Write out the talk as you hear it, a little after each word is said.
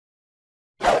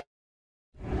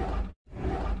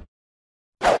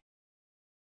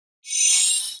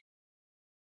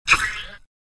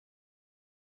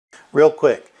Real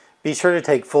quick, be sure to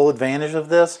take full advantage of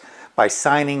this by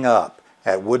signing up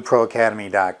at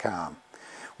woodproacademy.com,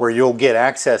 where you'll get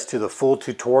access to the full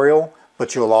tutorial,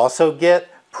 but you'll also get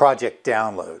project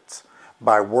downloads.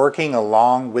 By working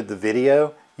along with the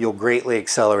video, you'll greatly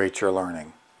accelerate your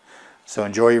learning. So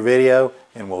enjoy your video,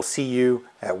 and we'll see you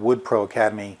at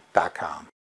woodproacademy.com.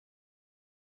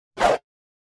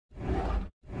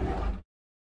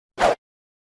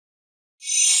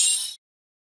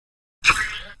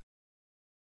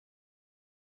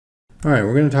 All right,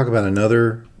 we're going to talk about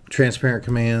another transparent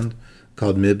command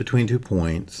called mid between 2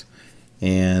 points,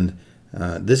 and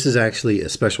this is actually a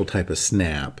special type of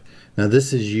snap. Now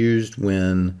this is used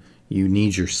when you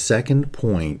need your second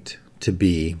point to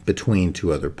be between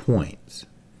two other points.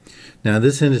 Now in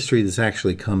this industry, this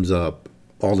actually comes up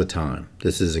all the time.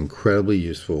 This is incredibly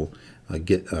useful.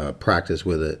 Get practice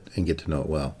with it and get to know it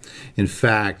well. In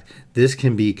fact, this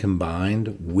can be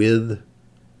combined with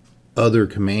other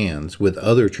commands, with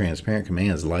other transparent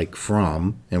commands like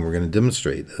from, and we're going to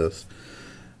demonstrate this.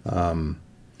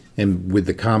 And with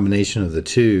the combination of the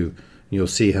two, you'll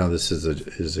see how this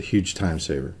is a huge time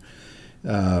saver.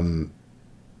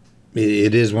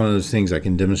 It is one of those things I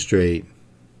can demonstrate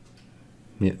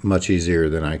much easier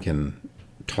than I can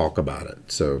talk about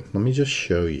it. So let me just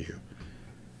show you.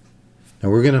 Now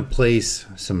we're going to place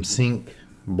some sink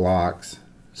blocks,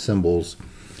 symbols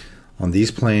on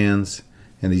these plans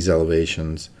and these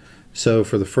elevations. So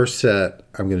for the first set,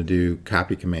 I'm going to do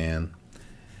copy command.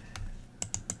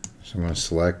 So I'm going to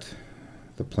select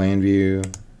the plan view,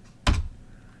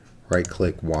 right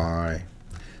click Y.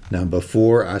 Now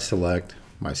before I select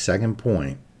my second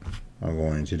point, I'm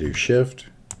going to do shift,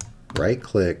 right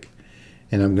click,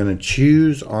 and I'm going to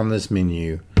choose on this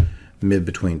menu mid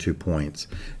between 2 points.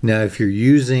 Now if you're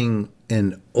using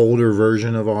an older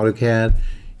version of AutoCAD,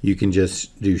 you can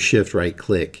just do shift right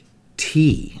click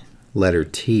T, letter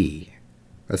T.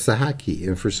 That's the hotkey.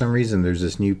 And for some reason there's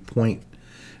this new point,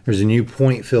 there's a new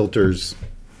point filters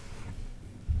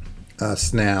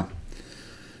snap,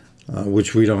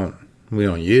 which we don't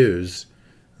use,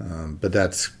 but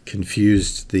that's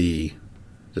confused the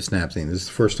snap thing. This is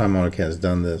the first time AutoCAD has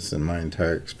done this in my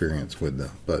entire experience with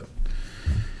them. But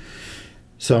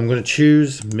so I'm going to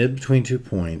choose mid between 2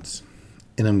 points,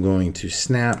 and I'm going to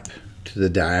snap to the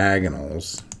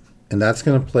diagonals, and that's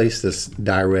going to place this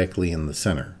directly in the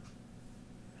center.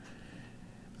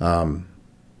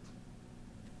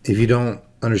 If you don't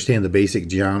understand the basic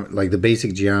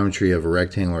geometry of a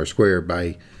rectangle or square,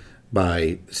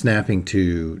 by snapping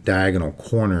to diagonal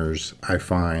corners, I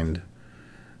find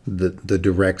the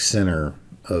direct center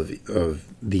of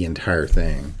the entire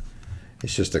thing.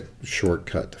 It's just a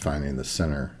shortcut to finding the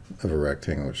center of a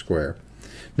rectangular square.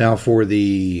 Now for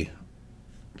the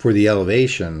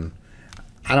elevation,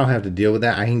 I don't have to deal with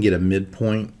that. I can get a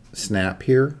midpoint snap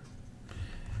here.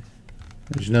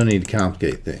 There's no need to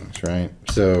complicate things, right?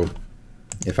 So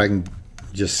if I can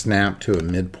just snap to a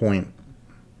midpoint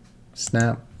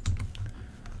snap,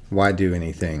 why do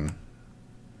anything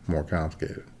more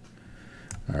complicated?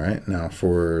 All right, now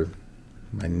for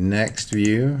my next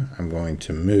view, I'm going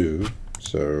to move.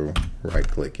 So right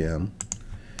click in.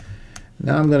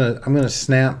 Now I'm gonna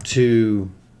snap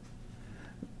to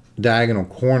diagonal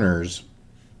corners,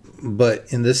 but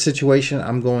in this situation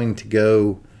I'm going to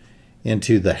go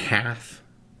into the half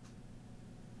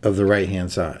of the right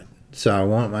hand side. So I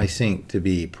want my sink to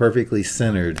be perfectly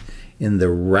centered in the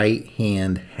right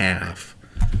hand half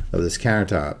of this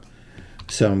countertop.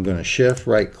 So I'm going to shift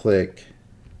right click,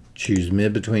 choose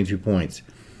mid between 2 points,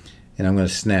 and I'm going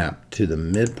to snap to the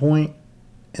midpoint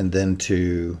and then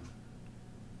to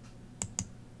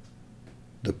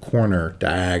the corner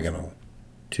diagonal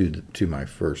to my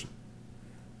first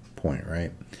point,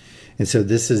 right? And so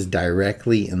this is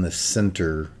directly in the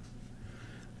center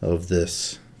of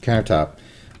this countertop.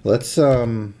 Let's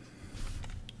do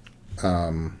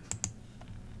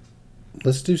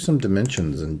some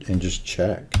dimensions and just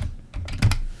check.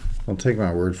 Don't take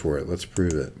my word for it. Let's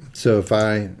prove it. So if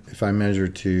I measure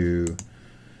to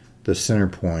the center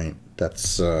point,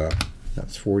 that's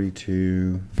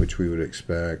 42, which we would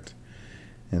expect,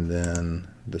 and then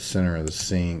the center of the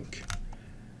sink,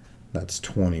 that's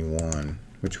 21,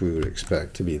 which we would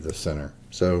expect to be the center.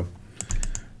 So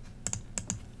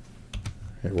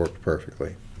it worked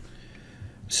perfectly.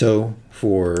 So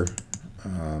for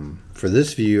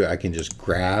this view, I can just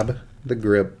grab the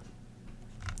grip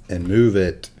and move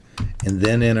it, and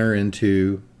then enter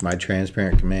into my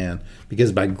transparent command,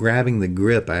 because by grabbing the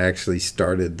grip I actually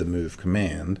started the move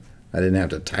command. I didn't have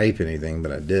to type anything,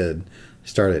 but I did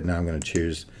start it. Now I'm going to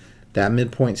choose that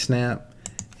midpoint snap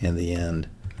and the end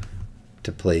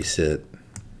to place it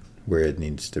where it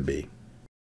needs to be.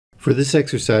 For this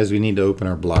exercise, we need to open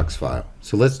our blocks file.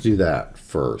 So let's do that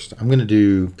first. I'm going to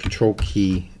do Control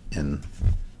key and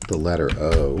the letter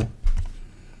O.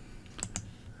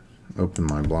 Open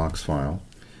my blocks file.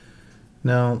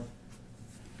 Now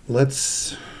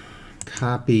let's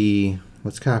copy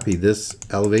this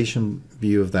elevation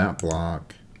view of that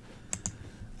block,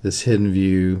 this hidden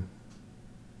view,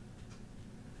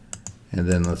 and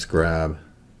then let's grab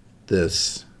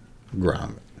this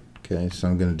grommet. Okay, so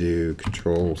I'm going to do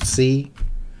Control C,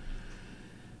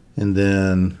 and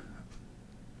then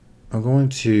I'm going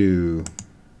to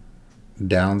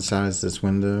downsize this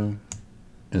window.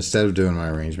 Instead of doing my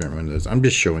arrangement windows, I'm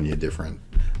just showing you different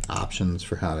options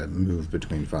for how to move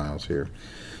between files here.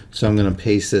 So I'm going to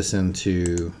paste this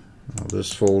into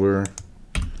this folder,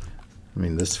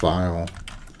 this file.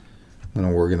 I'm going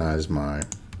to organize my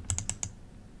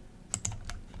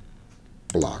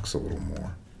blocks a little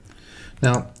more.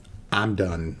 Now, I'm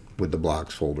done with the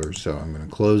blocks folder, so I'm going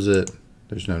to close it.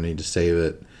 There's no need to save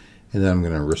it. And then I'm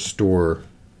going to restore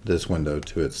this window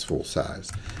to its full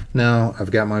size. Now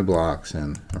I've got my blocks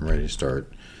and I'm ready to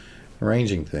start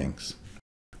arranging things.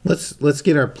 Let's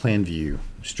get our plan view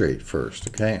straight first.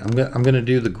 Okay, I'm gonna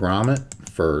do the grommet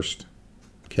first.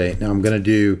 Okay, now I'm gonna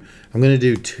do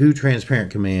two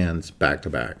transparent commands back to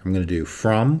back. I'm gonna do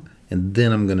from, and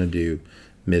then I'm gonna do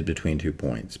mid between 2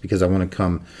 points, because I want to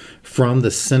come from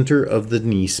the center of the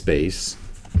knee space.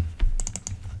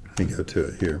 Let me go to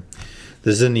it here.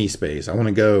 This is a knee space. I want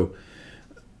to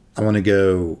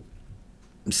go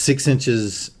 6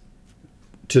 inches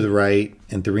to the right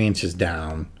and 3 inches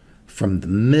down from the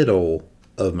middle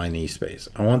of my knee space.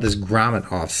 I want this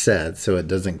grommet offset so it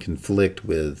doesn't conflict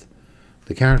with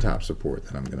the countertop support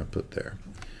that I'm going to put there.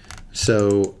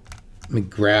 So let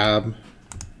me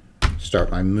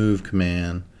start my move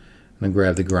command, and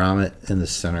grab the grommet in the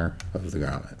center of the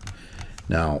grommet.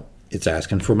 Now it's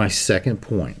asking for my second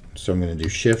point, so I'm going to do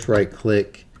shift right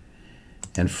click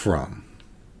and from.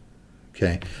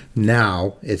 Okay,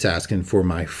 now it's asking for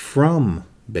my from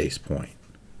base point,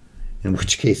 in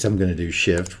which case I'm going to do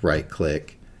shift right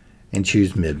click and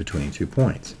choose mid between 2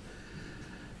 points.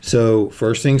 So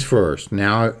first things first,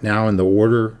 now in the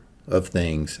order of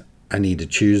things, I need to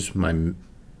choose my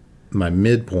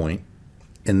midpoint,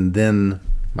 and then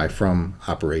my from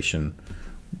operation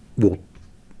will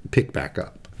pick back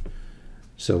up.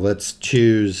 So let's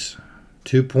choose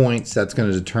 2 points. That's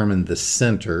going to determine the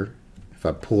center. If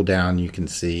I pull down, you can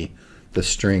see the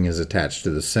string is attached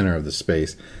to the center of the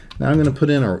space. Now I'm going to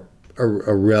put in a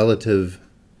relative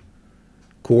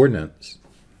coordinates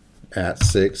at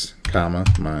 6,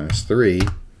 minus 3,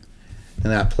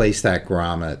 and that place that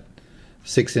grommet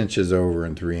 6 inches over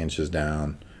and 3 inches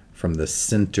down from the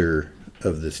center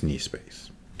of this knee space.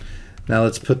 Now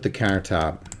let's put the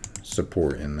countertop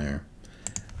support in there.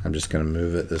 I'm just going to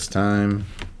move it this time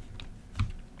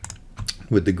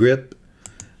with the grip.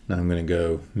 Now I'm going to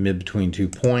go mid between 2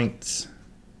 points,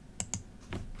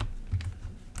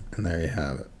 and there you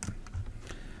have it.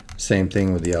 Same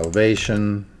thing with the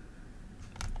elevation.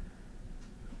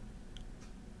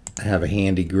 I have a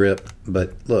handy grip,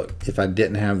 but look, if I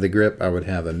didn't have the grip, I would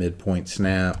have a midpoint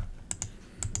snap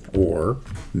or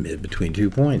mid between 2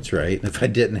 points, right? If I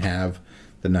didn't have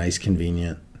the nice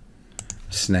convenient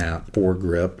snap or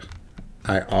grip,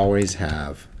 I always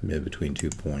have mid between 2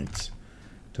 points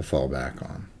to fall back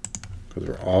on, because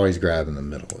we're always grabbing the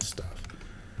middle of stuff.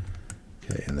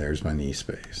 Okay, and there's my knee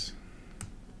space.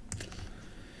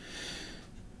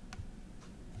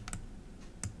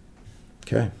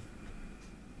 Okay.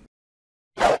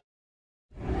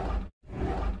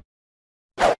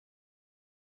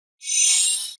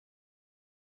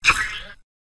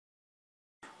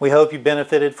 We hope you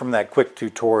benefited from that quick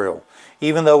tutorial.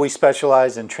 Even though we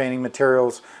specialize in training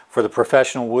materials for the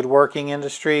professional woodworking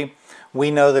industry, we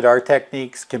know that our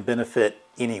techniques can benefit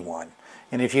anyone.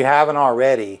 And if you haven't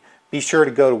already, be sure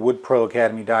to go to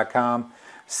woodproacademy.com,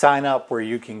 sign up where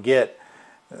you can get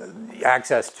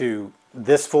access to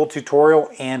this full tutorial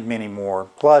and many more.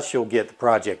 Plus, you'll get the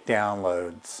project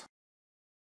downloads.